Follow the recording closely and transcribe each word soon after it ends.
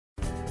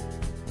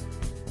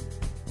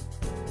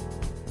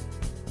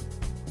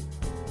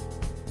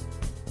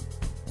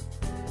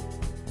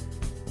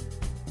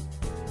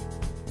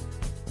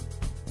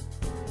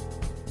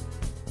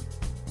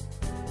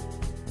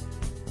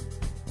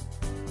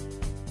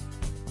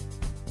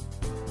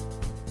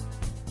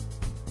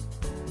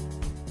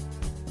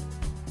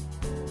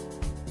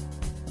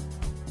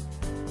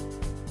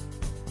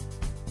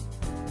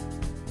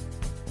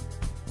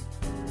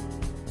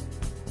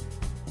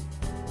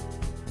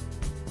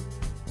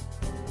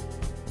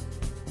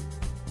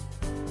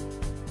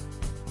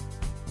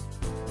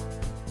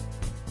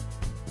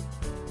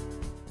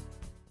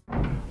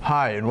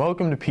Hi, and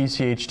welcome to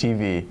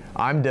PCHTV.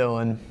 I'm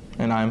Dylan.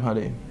 And I'm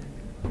Huddy.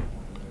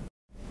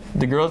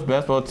 The girls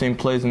basketball team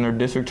plays in their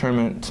district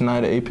tournament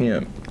tonight at 8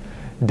 p.m.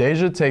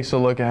 Deja takes a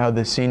look at how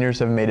the seniors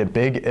have made a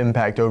big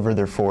impact over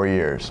their 4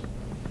 years.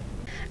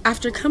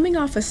 After coming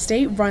off a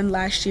state run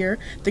last year,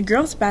 the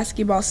girls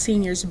basketball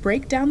seniors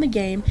break down the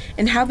game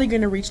and how they're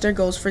going to reach their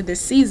goals for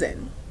this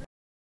season.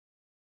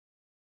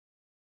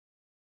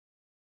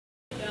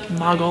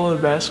 My goal in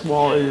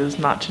basketball is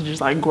not to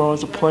just grow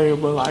as a player,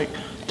 but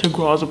to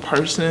grow as a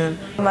person.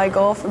 My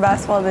goal for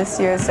basketball this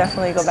year is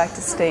definitely go back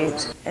to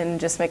state and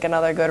just make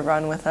another good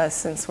run with us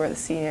since we're the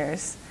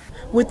seniors.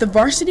 With the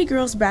varsity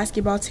girls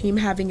basketball team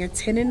having a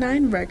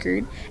 10-9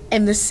 record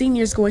and the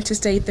seniors going to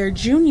state their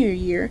junior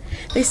year,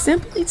 they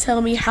simply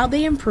tell me how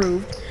they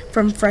improved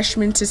from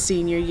freshman to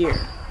senior year.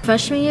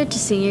 Freshman year to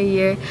senior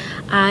year,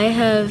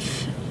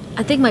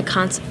 I think my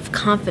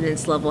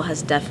confidence level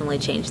has definitely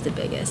changed the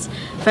biggest.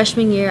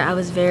 Freshman year, I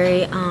was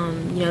very,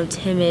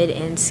 timid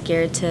and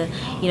scared to,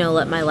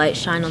 let my light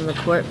shine on the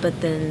court. But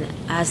then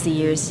as the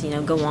years,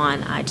 go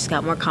on, I just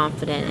got more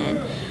confident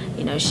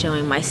and,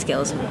 showing my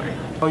skills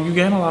more. You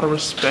gain a lot of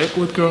respect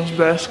with girls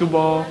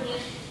basketball,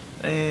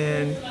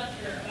 and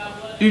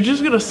you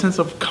just get a sense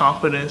of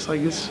confidence.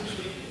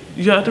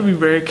 You have to be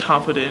very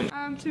confident.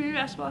 To me,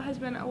 basketball has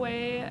been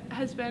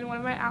one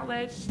of my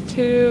outlets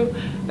to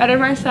better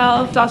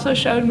myself. It's also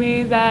showed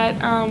me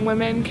that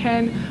women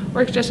can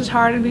work just as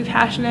hard and be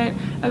passionate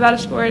about a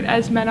sport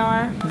as men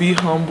are. Be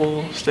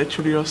humble, stay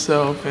true to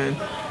yourself, and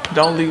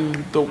don't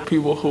leave the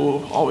people who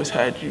have always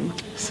had you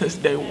since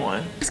day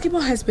one.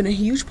 Basketball has been a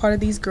huge part of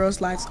these girls'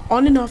 lives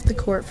on and off the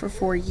court for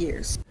 4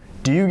 years.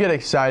 Do you get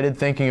excited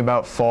thinking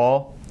about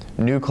fall,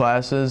 new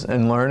classes,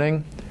 and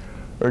learning?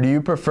 Or do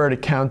you prefer to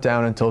count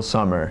down until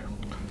summer?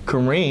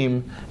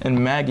 Kareem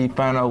and Maggie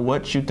find out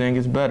what you think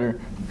is better,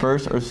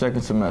 first or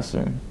second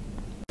semester.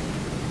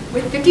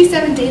 With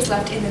 57 days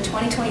left in the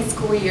 2020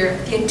 school year,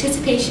 the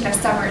anticipation of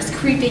summer is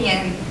creeping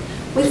in.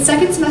 With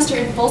second semester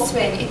in full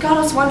swing, it got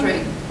us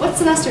wondering, what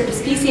semester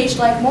does PCH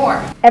like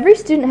more? Every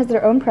student has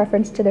their own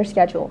preference to their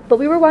schedule, but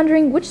we were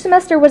wondering which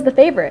semester was the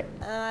favorite.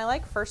 I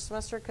like first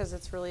semester because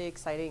it's really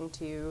exciting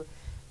to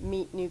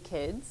meet new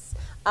kids.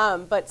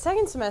 But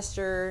second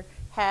semester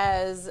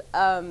has,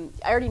 I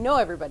already know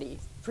everybody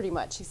pretty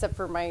much, except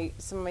for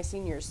some of my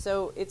seniors.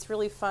 So it's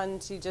really fun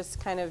to just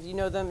kind of,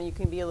 them, and you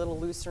can be a little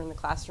looser in the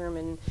classroom,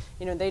 and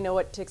they know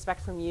what to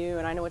expect from you,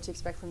 and I know what to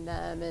expect from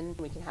them, and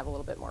we can have a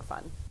little bit more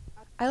fun.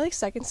 I like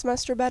second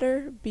semester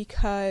better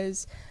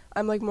because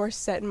I'm more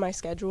set in my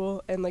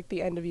schedule, and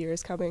the end of year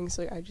is coming,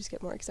 so I just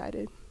get more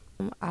excited.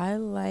 I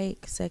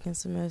like second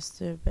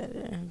semester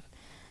better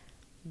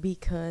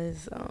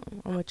because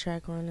I'm a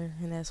track runner,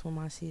 and that's when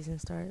my season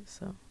starts.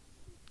 So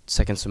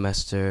second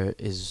semester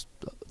is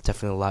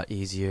definitely a lot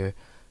easier,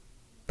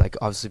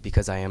 obviously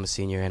because I am a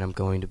senior and I'm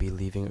going to be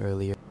leaving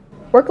earlier.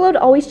 Workload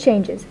always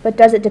changes, but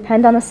does it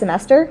depend on the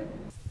semester?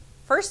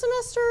 First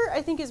semester,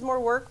 I think, is more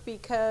work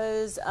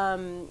because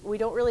we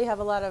don't really have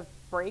a lot of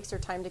breaks or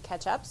time to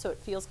catch up, so it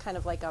feels kind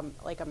of like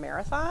a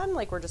marathon,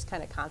 we're just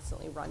kind of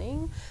constantly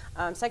running.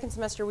 Second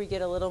semester, we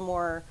get a little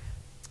more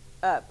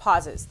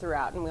pauses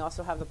throughout, and we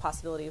also have the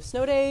possibility of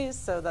snow days,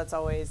 so that's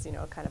always,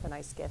 kind of a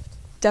nice gift.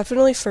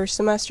 Definitely first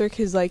semester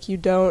because you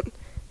don't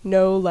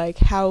know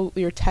how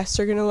your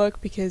tests are going to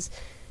look because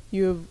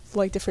you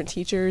have different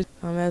teachers.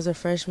 As a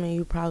freshman,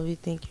 you probably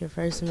think your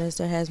first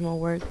semester has more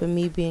work, but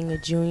me being a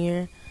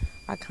junior,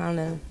 I kind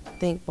of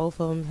think both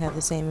of them have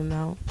the same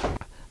amount.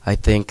 I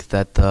think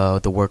that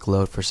the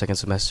workload for second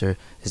semester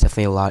is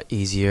definitely a lot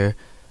easier,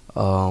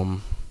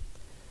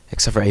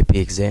 except for AP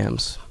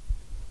exams.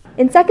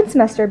 In second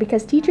semester,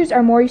 because teachers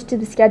are more used to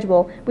the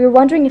schedule, we were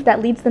wondering if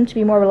that leads them to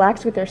be more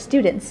relaxed with their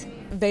students.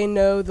 They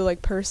know the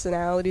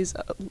personalities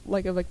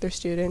of their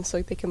students,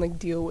 so they can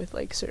deal with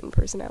certain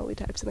personality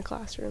types in the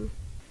classroom.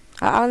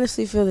 I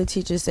honestly feel the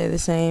teachers stay the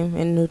same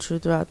and neutral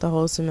throughout the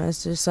whole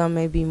semester. Some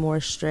may be more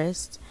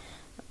stressed.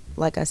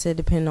 Like I said,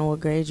 depending on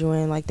what grade you're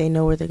in, they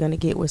know where they're going to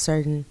get with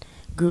certain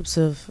groups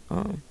of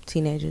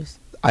teenagers.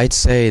 I'd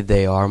say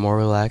they are more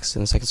relaxed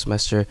in the second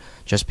semester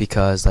just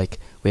because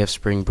we have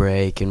spring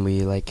break and we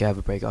have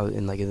a break out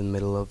in the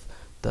middle of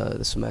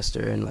the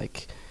semester,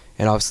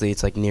 and obviously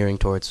it's nearing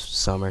towards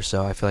summer,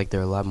 so I feel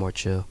they're a lot more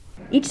chill.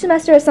 Each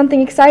semester has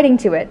something exciting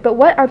to it, but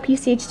what are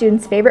PCH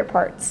students' favorite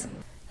parts?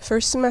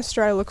 First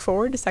semester, I look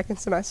forward to second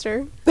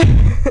semester.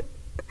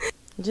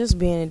 Just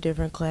being in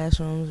different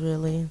classrooms,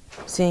 really.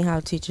 Seeing how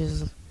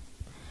teachers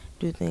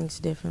do things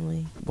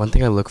differently. One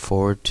thing I look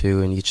forward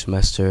to in each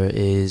semester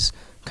is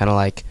kind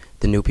of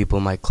the new people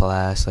in my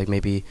class,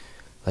 maybe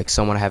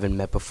someone I haven't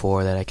met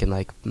before that I can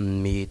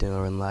meet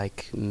and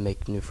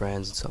make new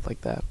friends and stuff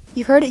like that.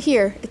 You've heard it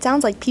here. It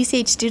sounds like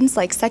PCH students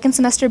like second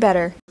semester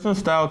better. Personal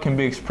style can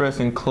be expressed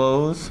in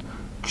clothes,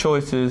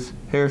 choices,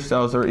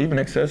 hairstyles, or even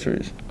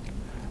accessories.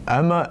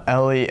 Emma,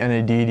 Ellie, and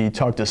Aditi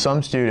talked to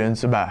some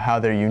students about how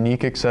their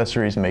unique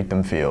accessories make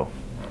them feel.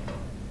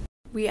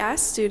 We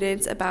asked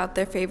students about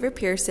their favorite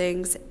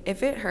piercings,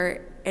 if it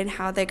hurt, and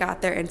how they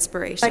got their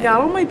inspiration. I got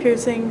all my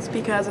piercings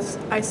because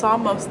I saw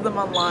most of them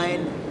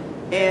online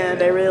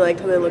and I really liked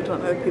how they looked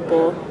on other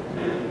people,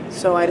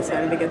 so I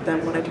decided to get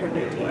them when I turned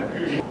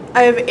 18.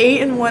 I have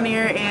 8 in one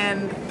ear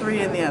and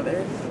 3 in the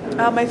other.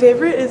 My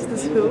favorite is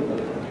this hoop,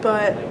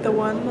 but the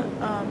one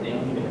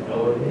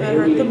that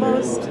hurt the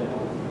most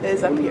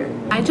is up here.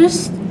 I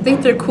just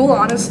think they're cool,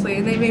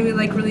 honestly. They made me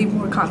like really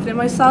more confident in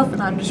myself,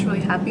 and I'm just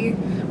really happy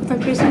with my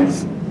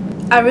piercings.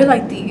 I really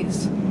like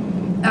these.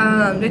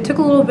 They took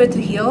a little bit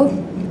to heal,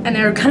 and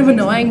they're kind of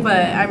annoying,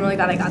 but I'm really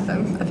glad I got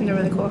them. I think they're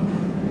really cool.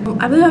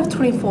 I believe I have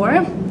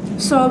 24,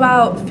 so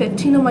about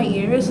 15 on my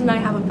ears, and I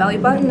have a belly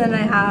button, and I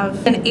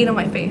have an 8 on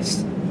my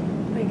face.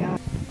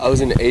 I was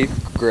in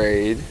 8th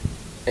grade,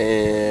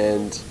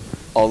 and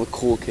all the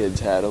cool kids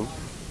had them,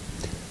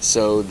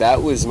 so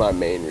that was my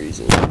main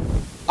reason.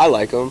 I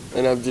like them,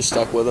 and I've just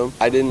stuck with them.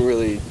 I didn't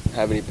really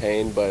have any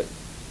pain, but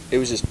it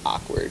was just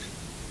awkward,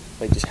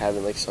 like just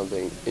having like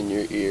something in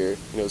your ear,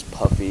 and it was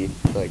puffy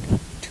for like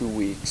 2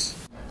 weeks.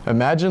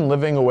 Imagine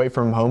living away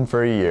from home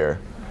for a year.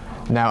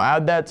 Now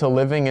add that to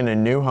living in a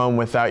new home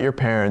without your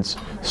parents,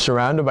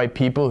 surrounded by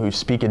people who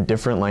speak a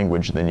different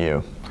language than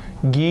you.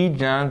 Guy,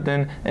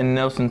 Jonathan, and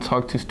Nelson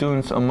talk to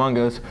students among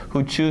us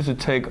who choose to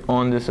take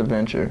on this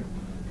adventure.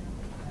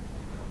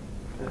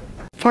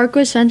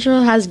 Parkway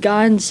Central has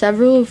gotten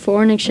several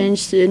foreign exchange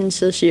students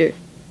this year.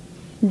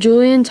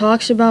 Julian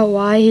talks about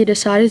why he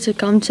decided to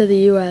come to the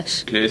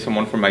U.S. Clearly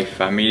someone from my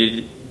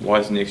family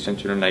was an exchange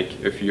student like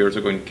a few years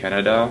ago in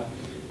Canada,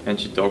 and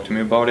she talked to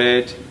me about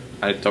it.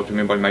 I talked to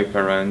me about my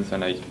parents,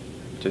 and I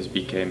just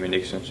became an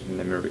exchange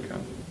student in America.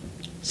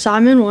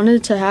 Simon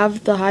wanted to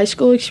have the high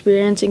school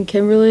experience, and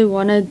Kimberly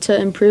wanted to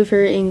improve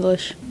her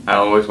English. I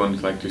always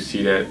wanted to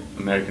see that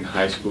American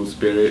high school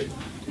spirit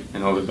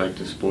and all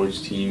the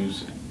sports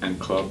teams and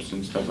clubs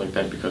and stuff like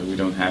that, because we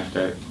don't have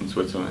that in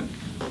Switzerland.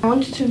 I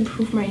wanted to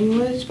improve my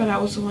English, but I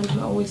also want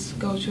to always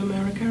go to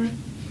America.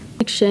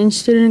 Exchange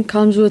student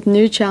comes with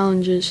new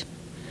challenges.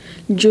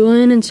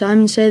 Julian and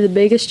Simon say the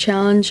biggest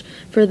challenge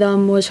for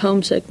them was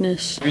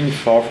homesickness. I've been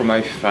far from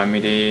my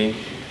family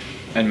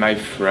and my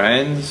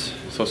friends,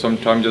 so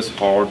sometimes it's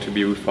hard to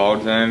be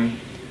without them,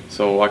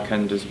 so I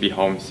can just be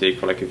homesick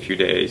for like a few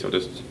days or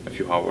just a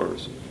few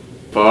hours.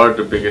 Far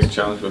the biggest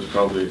challenge was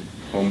probably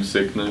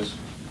homesickness,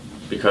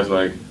 because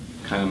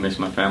kind of miss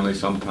my family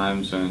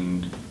sometimes,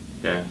 and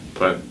yeah,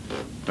 but I'm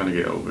gonna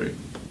get over it.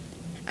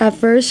 At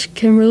first,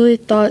 Kimberly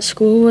thought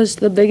school was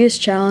the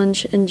biggest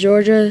challenge, and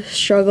Georgia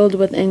struggled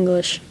with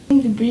English. I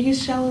think the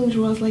biggest challenge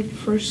was the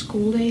first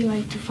school day,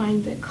 to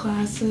find the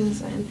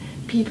classes and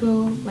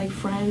people,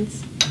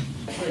 friends.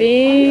 I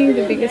think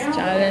the biggest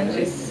challenge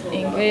is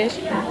English,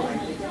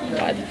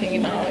 but I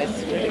think now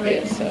it's really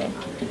good, so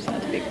it's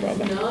not a big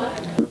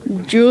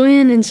problem.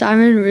 Julian and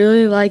Simon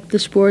really like the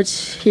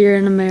sports here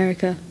in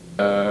America.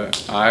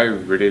 I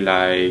really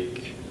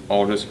like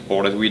all the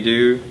sport that we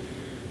do,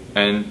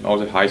 and all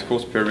the high school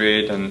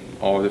spirit and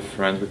all the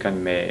friends we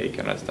can make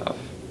and that stuff.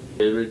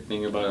 Favorite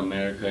thing about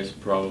America is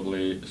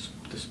probably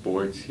the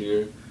sports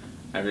here.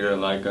 I really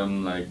like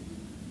them,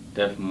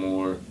 they have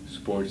more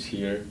sports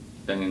here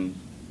than in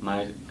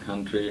my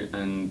country,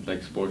 and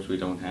sports we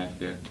don't have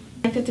here.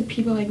 I like that the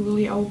people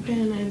really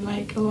open, and a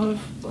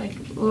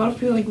lot of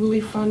people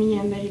really funny,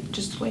 and they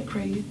just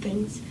crazy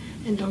things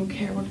and don't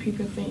care what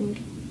people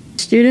think.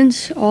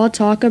 Students all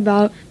talk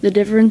about the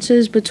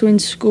differences between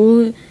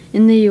school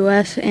in the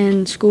U.S.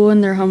 and school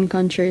in their home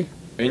country.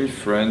 In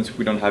France,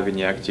 we don't have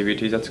any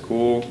activities at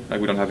school,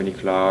 we don't have any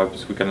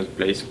clubs, we cannot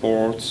play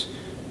sports,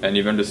 and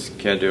even the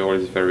schedule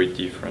is very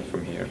different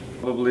from here.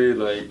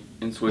 Probably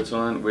in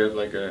Switzerland we have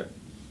a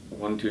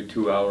 1 to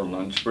 2 hour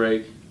lunch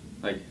break,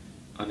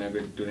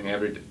 during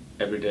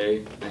every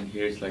day, and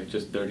here it's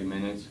just 30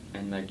 minutes,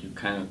 and you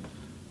kind of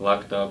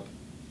locked up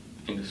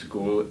in the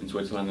school. In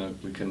Switzerland,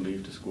 we can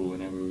leave the school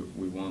whenever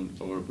we want,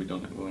 or when we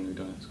don't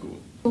have school.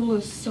 School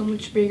is so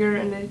much bigger,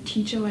 and the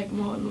teacher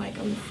more on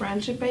the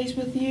friendship base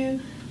with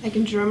you.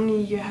 In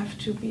Germany, you have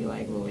to be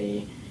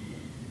really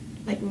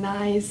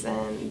nice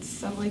and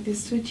stuff like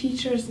this to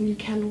teachers, and you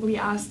can't really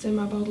ask them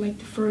about the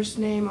first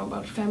name or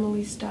about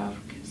family stuff,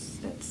 because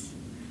that's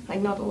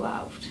not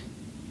allowed.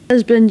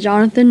 Has been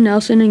Jonathan,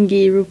 Nelson, and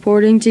Guy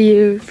reporting to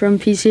you from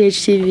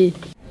PCHTV.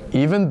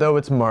 Even though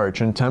it's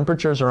March and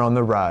temperatures are on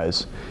the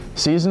rise,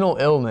 seasonal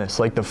illness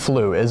like the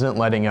flu isn't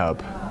letting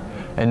up.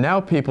 And now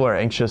people are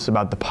anxious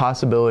about the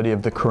possibility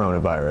of the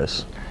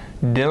coronavirus.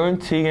 Dylan,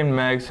 Tegan,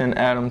 Max, and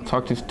Adam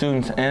talked to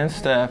students and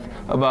staff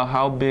about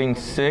how being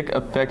sick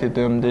affected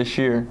them this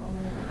year.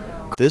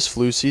 This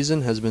flu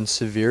season has been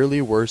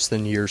severely worse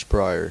than years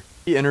prior.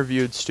 We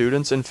interviewed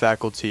students and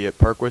faculty at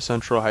Parkway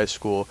Central High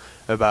School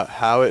about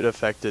how it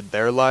affected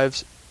their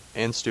lives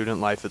and student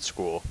life at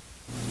school.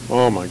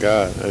 Oh my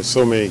God, there's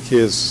so many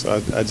kids.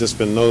 I just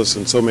been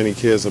noticing so many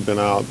kids have been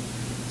out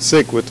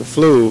sick with the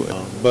flu,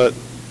 but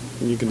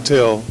you can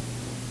tell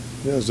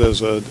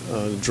there's a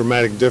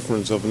dramatic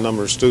difference of the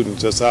number of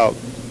students that's out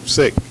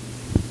sick.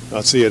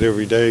 I see it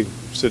every day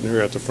sitting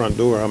here at the front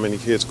door, how many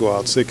kids go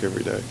out sick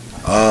every day.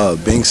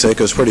 Being sick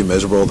was pretty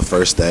miserable the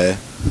first day,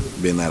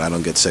 being that I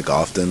don't get sick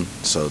often,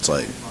 so it's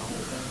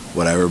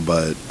whatever,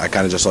 but I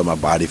kind of just let my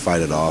body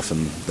fight it off,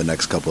 and the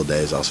next couple of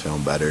days I was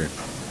feeling better.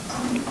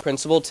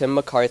 Principal Tim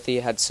McCarthy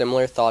had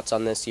similar thoughts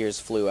on this year's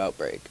flu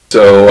outbreak.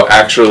 So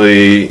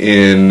actually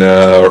in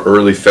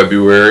early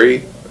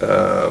February,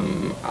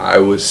 I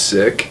was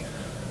sick,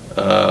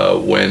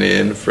 went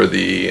in for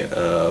the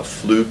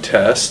flu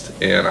test,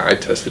 and I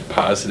tested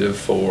positive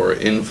for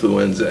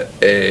influenza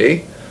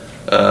A,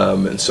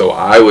 and so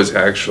I was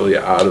actually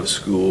out of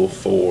school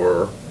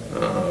for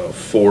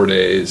 4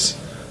 days,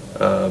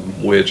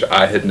 which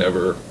I had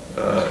never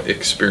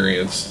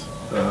experienced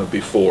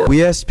before.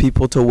 We asked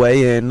people to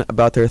weigh in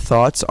about their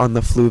thoughts on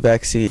the flu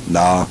vaccine.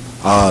 Nah,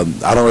 I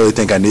don't really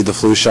think I need the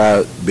flu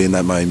shot, being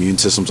that my immune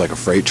system's like a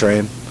freight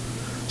train.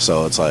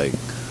 So it's like,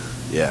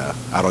 yeah,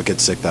 I don't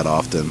get sick that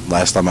often.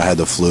 Last time I had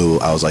the flu,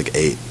 I was like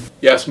 8.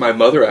 Yes, my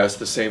mother asked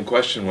the same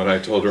question when I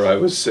told her I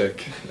was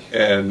sick,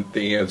 and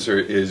the answer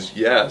is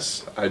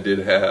yes, I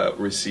did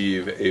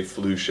receive a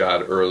flu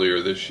shot earlier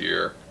this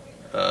year,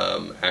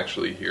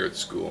 actually here at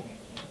school.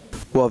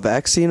 While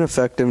vaccine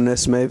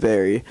effectiveness may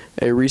vary,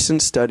 a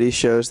recent study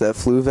shows that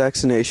flu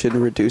vaccination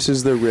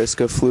reduces the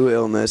risk of flu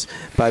illness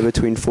by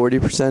between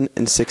 40%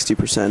 and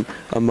 60%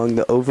 among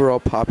the overall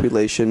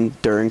population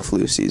during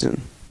flu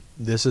season.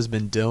 This has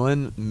been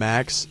Dylan,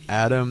 Max,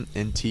 Adam,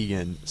 and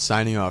Tegan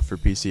signing off for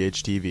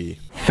PCHTV.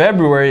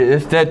 February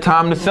is that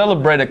time to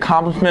celebrate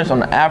accomplishments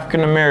on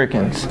African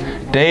Americans.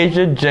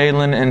 Deja,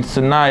 Jalen, and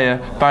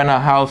Sanaya find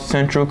out how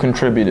Central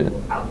contributed.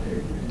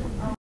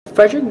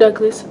 Frederick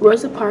Douglass,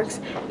 Rosa Parks,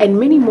 and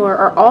many more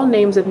are all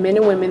names of men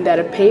and women that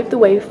have paved the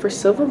way for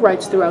civil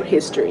rights throughout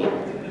history.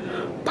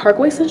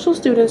 Parkway Central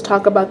students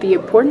talk about the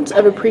importance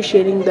of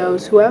appreciating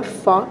those who have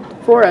fought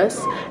for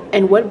us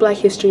and what Black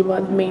History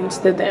Month means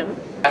to them.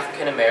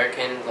 African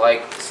American,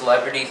 like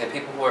celebrities and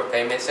people who are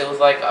famous, it was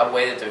like a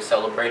way that they're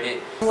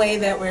celebrated. The way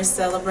that we're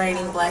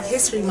celebrating Black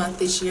History Month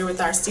this year with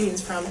our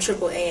students from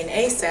AAA and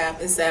ASAP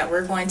is that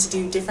we're going to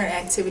do different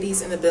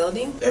activities in the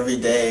building. Every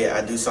day I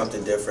do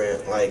something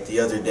different. Like the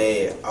other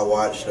day I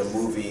watched a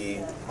movie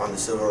on the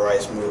civil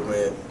rights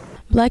movement.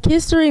 Black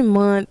History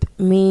Month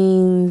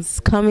means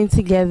coming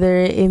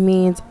together. It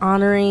means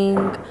honoring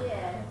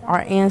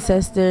our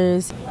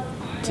ancestors.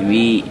 To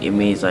me, it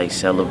means like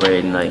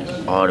celebrating like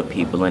all the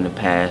people in the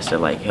past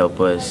that like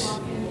help us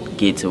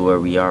get to where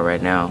we are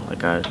right now,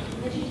 like our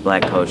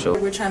Black culture.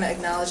 We're trying to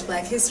acknowledge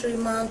Black History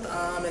Month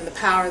and the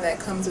power that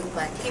comes with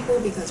Black people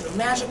because we're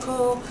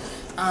magical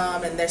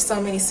and there's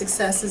so many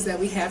successes that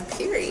we have,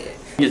 period.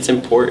 It's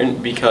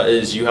important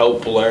because you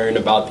help learn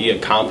about the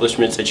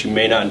accomplishments that you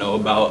may not know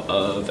about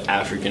of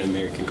African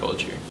American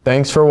culture.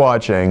 Thanks for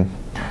watching.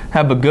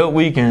 Have a good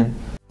weekend.